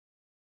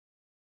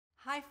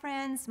Hi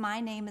friends, my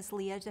name is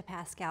Leah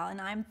DiPascal and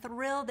I'm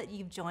thrilled that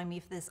you've joined me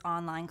for this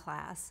online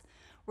class.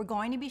 We're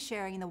going to be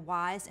sharing the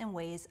whys and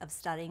ways of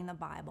studying the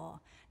Bible.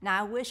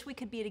 Now I wish we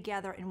could be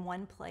together in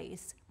one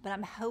place, but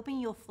I'm hoping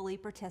you'll fully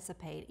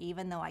participate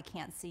even though I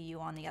can't see you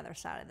on the other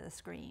side of the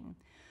screen.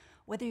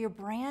 Whether you're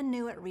brand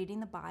new at reading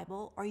the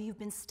Bible or you've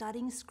been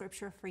studying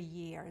scripture for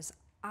years,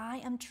 I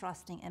am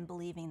trusting and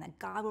believing that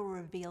God will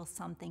reveal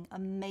something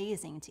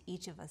amazing to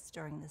each of us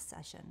during this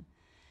session.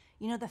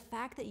 You know, the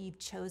fact that you've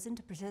chosen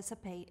to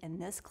participate in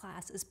this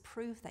class is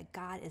proof that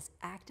God is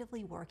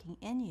actively working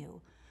in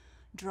you,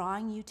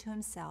 drawing you to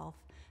Himself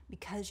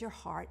because your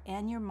heart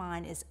and your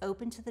mind is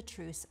open to the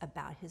truths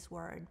about His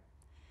Word.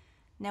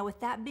 Now,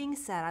 with that being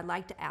said, I'd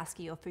like to ask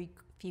you a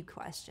few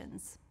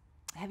questions.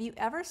 Have you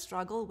ever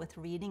struggled with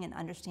reading and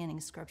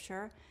understanding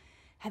Scripture?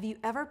 Have you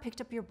ever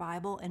picked up your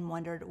Bible and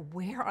wondered,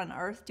 where on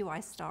earth do I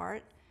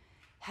start?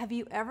 Have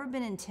you ever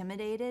been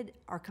intimidated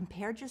or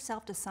compared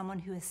yourself to someone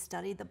who has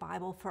studied the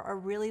Bible for a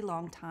really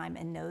long time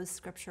and knows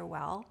Scripture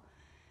well?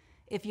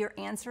 If your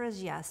answer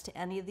is yes to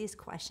any of these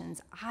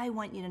questions, I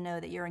want you to know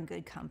that you're in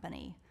good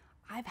company.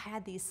 I've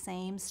had these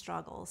same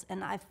struggles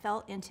and I've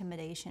felt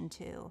intimidation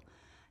too,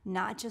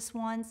 not just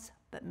once,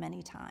 but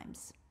many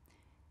times.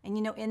 And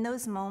you know, in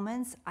those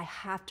moments, I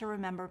have to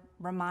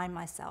remind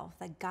myself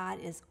that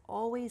God is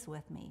always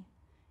with me.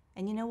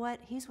 And you know what?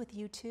 He's with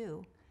you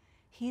too.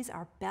 He's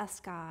our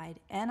best guide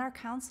and our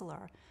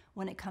counselor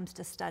when it comes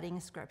to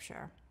studying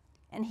Scripture.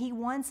 And He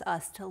wants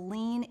us to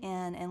lean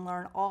in and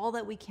learn all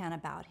that we can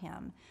about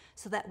Him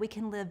so that we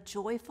can live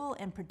joyful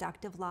and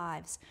productive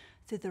lives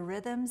through the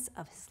rhythms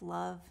of His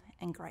love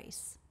and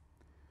grace.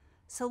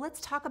 So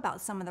let's talk about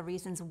some of the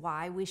reasons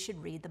why we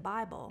should read the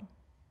Bible.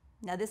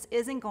 Now, this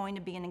isn't going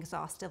to be an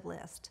exhaustive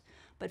list,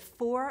 but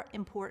 4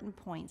 important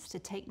points to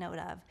take note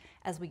of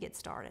as we get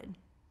started.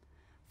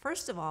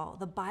 First of all,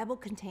 the Bible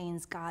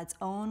contains God's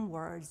own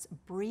words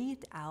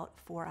breathed out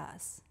for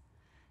us.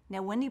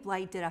 Now, Wendy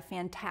Blight did a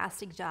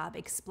fantastic job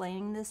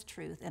explaining this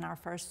truth in our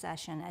first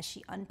session as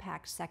she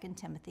unpacked 2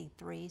 Timothy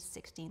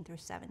 3:16 through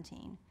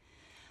 17.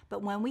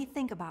 But when we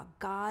think about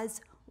God's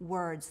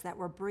words that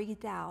were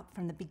breathed out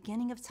from the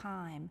beginning of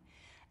time,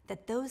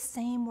 that those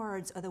same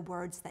words are the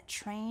words that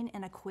train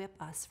and equip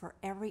us for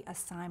every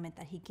assignment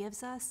that He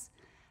gives us,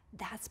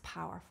 that's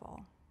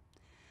powerful.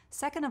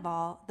 Second of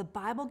all, the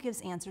Bible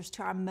gives answers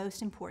to our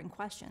most important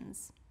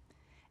questions.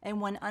 And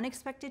when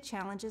unexpected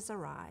challenges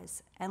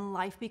arise and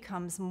life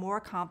becomes more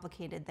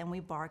complicated than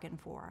we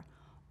bargained for,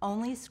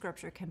 only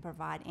Scripture can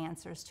provide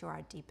answers to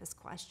our deepest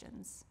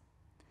questions.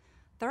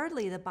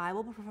 Thirdly, the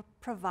Bible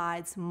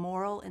provides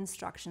moral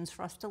instructions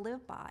for us to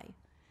live by.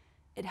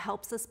 It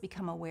helps us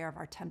become aware of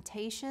our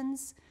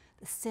temptations,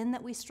 the sin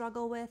that we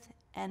struggle with,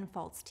 and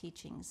false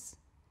teachings.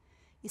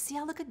 You see,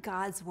 I look at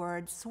God's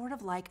Word sort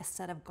of like a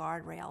set of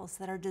guardrails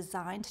that are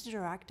designed to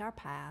direct our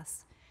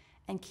paths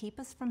and keep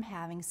us from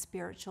having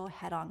spiritual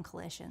head-on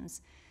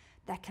collisions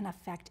that can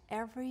affect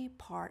every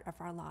part of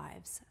our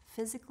lives,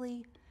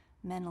 physically,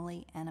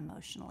 mentally, and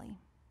emotionally.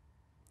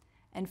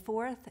 And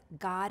fourth,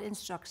 God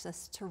instructs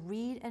us to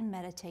read and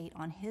meditate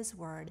on His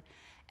Word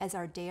as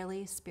our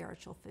daily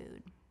spiritual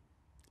food.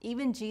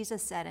 Even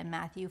Jesus said in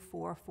Matthew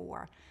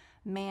 4:4,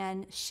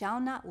 "Man shall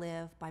not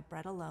live by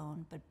bread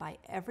alone, but by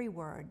every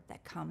word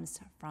that comes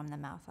from the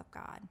mouth of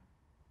God."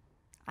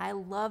 I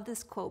love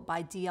this quote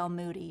by D.L.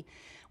 Moody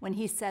when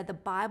he said, "The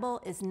Bible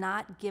is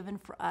not given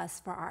for us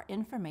for our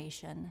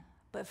information,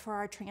 but for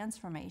our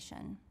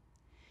transformation."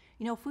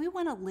 You know, if we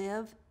want to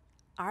live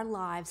our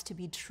lives to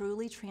be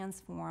truly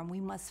transformed,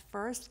 we must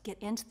first get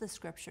into the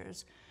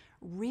Scriptures,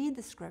 read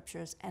the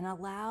Scriptures, and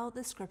allow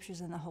the Scriptures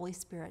and the Holy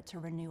Spirit to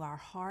renew our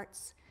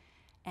hearts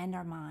and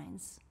our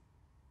minds.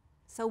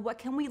 So what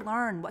can we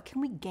learn? What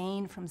can we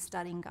gain from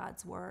studying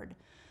God's Word?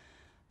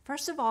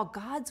 First of all,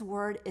 God's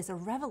Word is a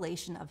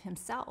revelation of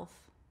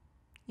Himself.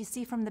 You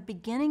see, from the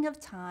beginning of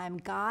time,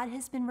 God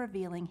has been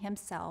revealing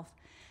Himself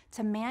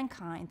to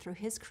mankind through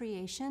His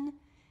creation,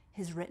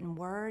 His written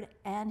Word,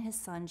 and His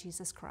Son,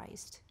 Jesus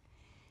Christ.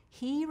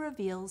 He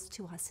reveals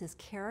to us His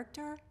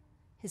character,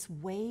 His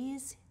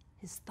ways,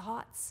 His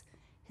thoughts,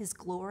 His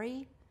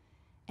glory.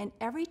 And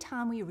every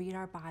time we read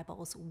our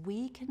Bibles,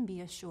 we can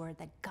be assured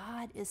that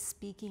God is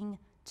speaking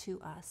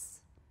to us.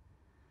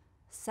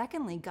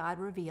 Secondly, God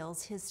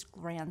reveals His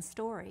grand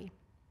story.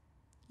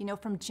 You know,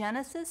 from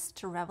Genesis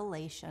to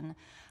Revelation,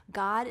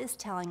 God is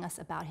telling us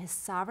about His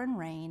sovereign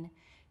reign,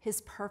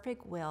 His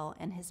perfect will,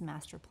 and His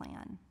master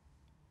plan.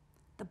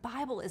 The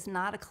Bible is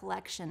not a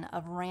collection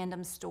of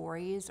random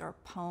stories or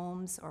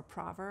poems or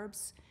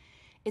proverbs.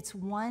 It's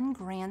one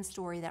grand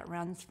story that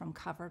runs from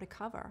cover to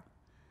cover.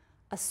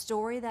 A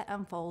story that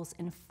unfolds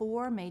in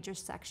 4 major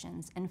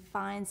sections and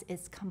finds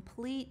its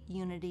complete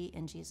unity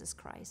in Jesus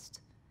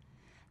Christ.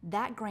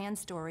 That grand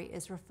story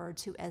is referred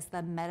to as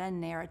the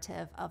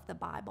meta-narrative of the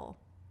Bible.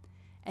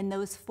 And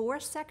those 4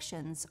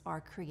 sections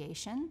are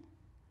creation,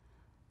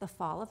 the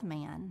fall of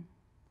man,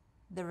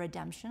 the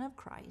redemption of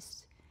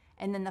Christ,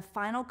 and then the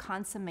final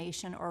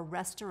consummation or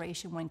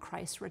restoration when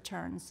Christ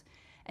returns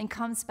and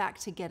comes back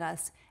to get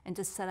us and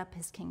to set up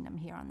His kingdom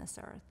here on this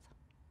earth.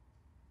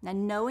 Now,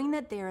 knowing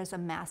that there is a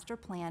master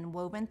plan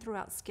woven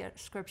throughout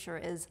Scripture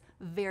is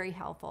very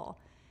helpful,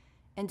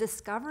 and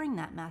discovering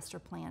that master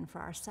plan for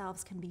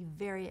ourselves can be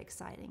very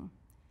exciting.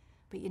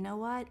 But you know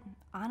what?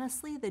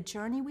 Honestly, the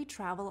journey we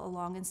travel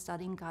along in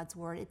studying God's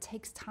Word, it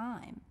takes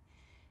time.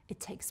 It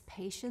takes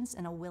patience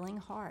and a willing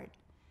heart.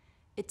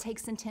 It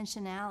takes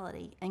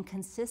intentionality and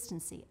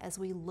consistency as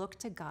we look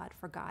to God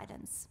for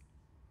guidance.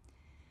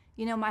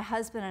 You know, my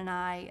husband and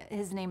I,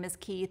 his name is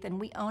Keith, and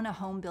we own a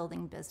home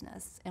building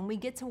business, and we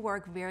get to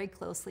work very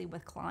closely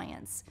with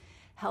clients,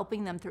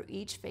 helping them through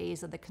each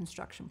phase of the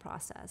construction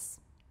process.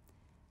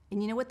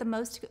 And you know what the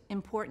most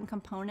important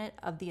component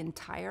of the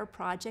entire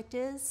project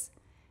is?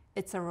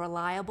 It's a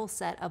reliable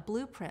set of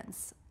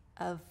blueprints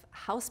of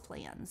house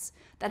plans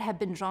that have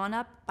been drawn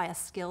up by a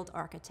skilled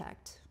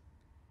architect.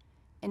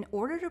 In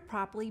order to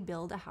properly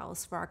build a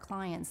house for our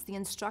clients, the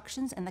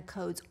instructions and the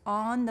codes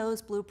on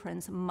those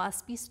blueprints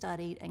must be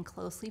studied and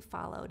closely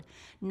followed,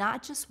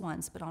 not just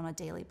once, but on a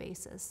daily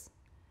basis.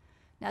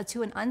 Now,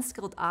 to an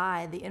unskilled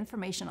eye, the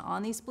information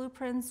on these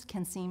blueprints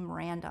can seem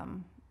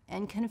random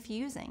and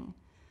confusing,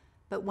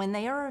 but when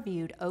they are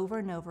reviewed over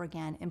and over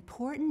again,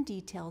 important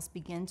details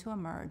begin to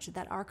emerge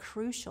that are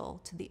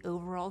crucial to the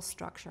overall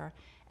structure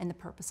and the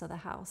purpose of the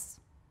house.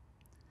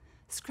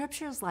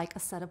 Scripture is like a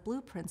set of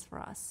blueprints for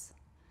us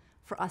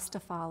to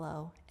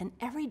follow, and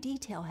every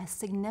detail has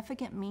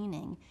significant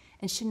meaning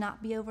and should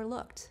not be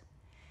overlooked.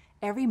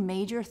 Every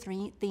major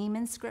theme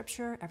in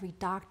Scripture, every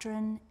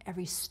doctrine,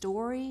 every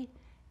story,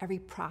 every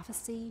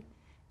prophecy,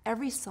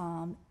 every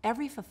psalm,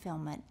 every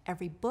fulfillment,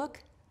 every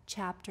book,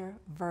 chapter,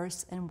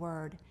 verse, and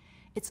word,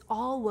 it's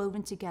all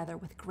woven together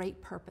with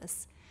great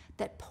purpose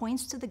that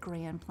points to the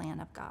grand plan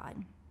of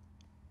God.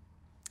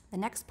 The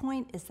next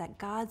point is that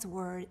God's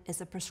Word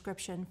is a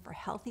prescription for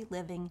healthy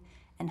living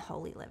and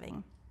holy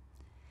living.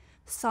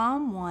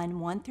 Psalm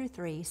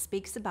 1:1-3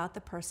 speaks about the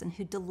person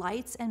who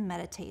delights and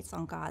meditates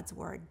on God's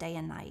Word day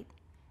and night.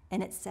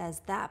 And it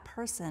says that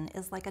person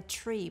is like a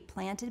tree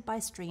planted by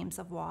streams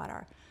of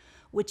water,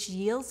 which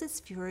yields its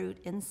fruit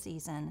in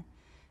season,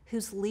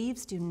 whose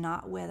leaves do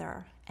not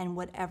wither, and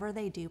whatever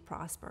they do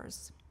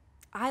prospers.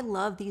 I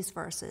love these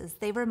verses.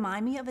 They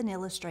remind me of an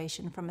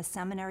illustration from a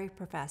seminary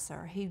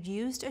professor who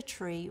used a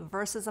tree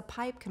versus a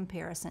pipe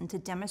comparison to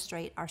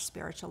demonstrate our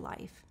spiritual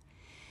life.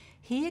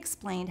 He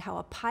explained how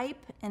a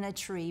pipe and a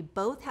tree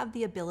both have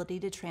the ability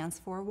to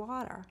transfer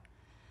water,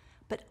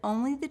 but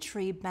only the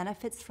tree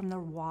benefits from the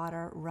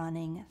water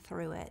running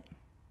through it.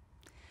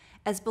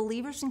 As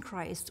believers in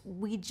Christ,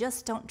 we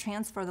just don't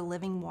transfer the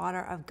living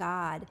water of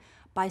God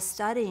by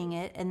studying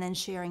it and then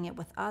sharing it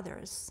with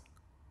others.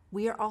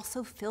 We are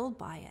also filled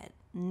by it,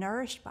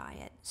 nourished by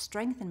it,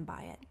 strengthened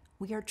by it.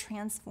 We are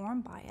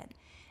transformed by it,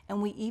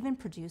 and we even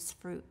produce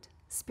fruit,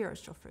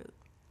 spiritual fruit.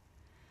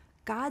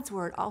 God's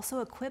Word also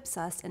equips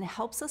us and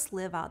helps us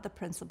live out the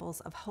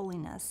principles of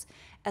holiness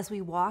as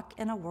we walk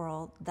in a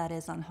world that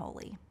is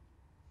unholy.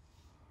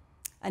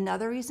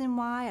 Another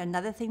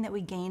thing that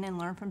we gain and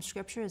learn from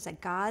Scripture is that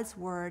God's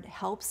Word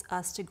helps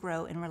us to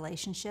grow in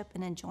relationship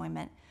and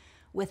enjoyment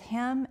with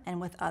Him and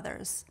with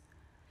others.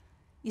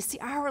 You see,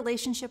 our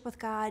relationship with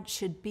God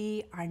should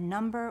be our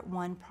number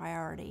one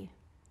priority,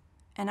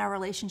 and our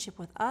relationship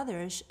with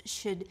others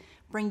should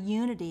bring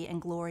unity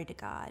and glory to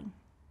God.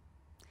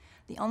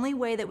 The only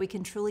way that we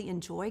can truly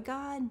enjoy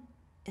God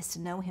is to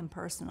know Him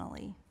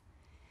personally.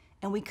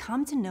 And we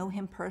come to know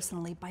Him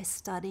personally by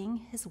studying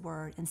His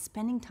Word and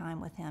spending time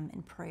with Him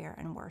in prayer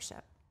and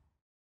worship.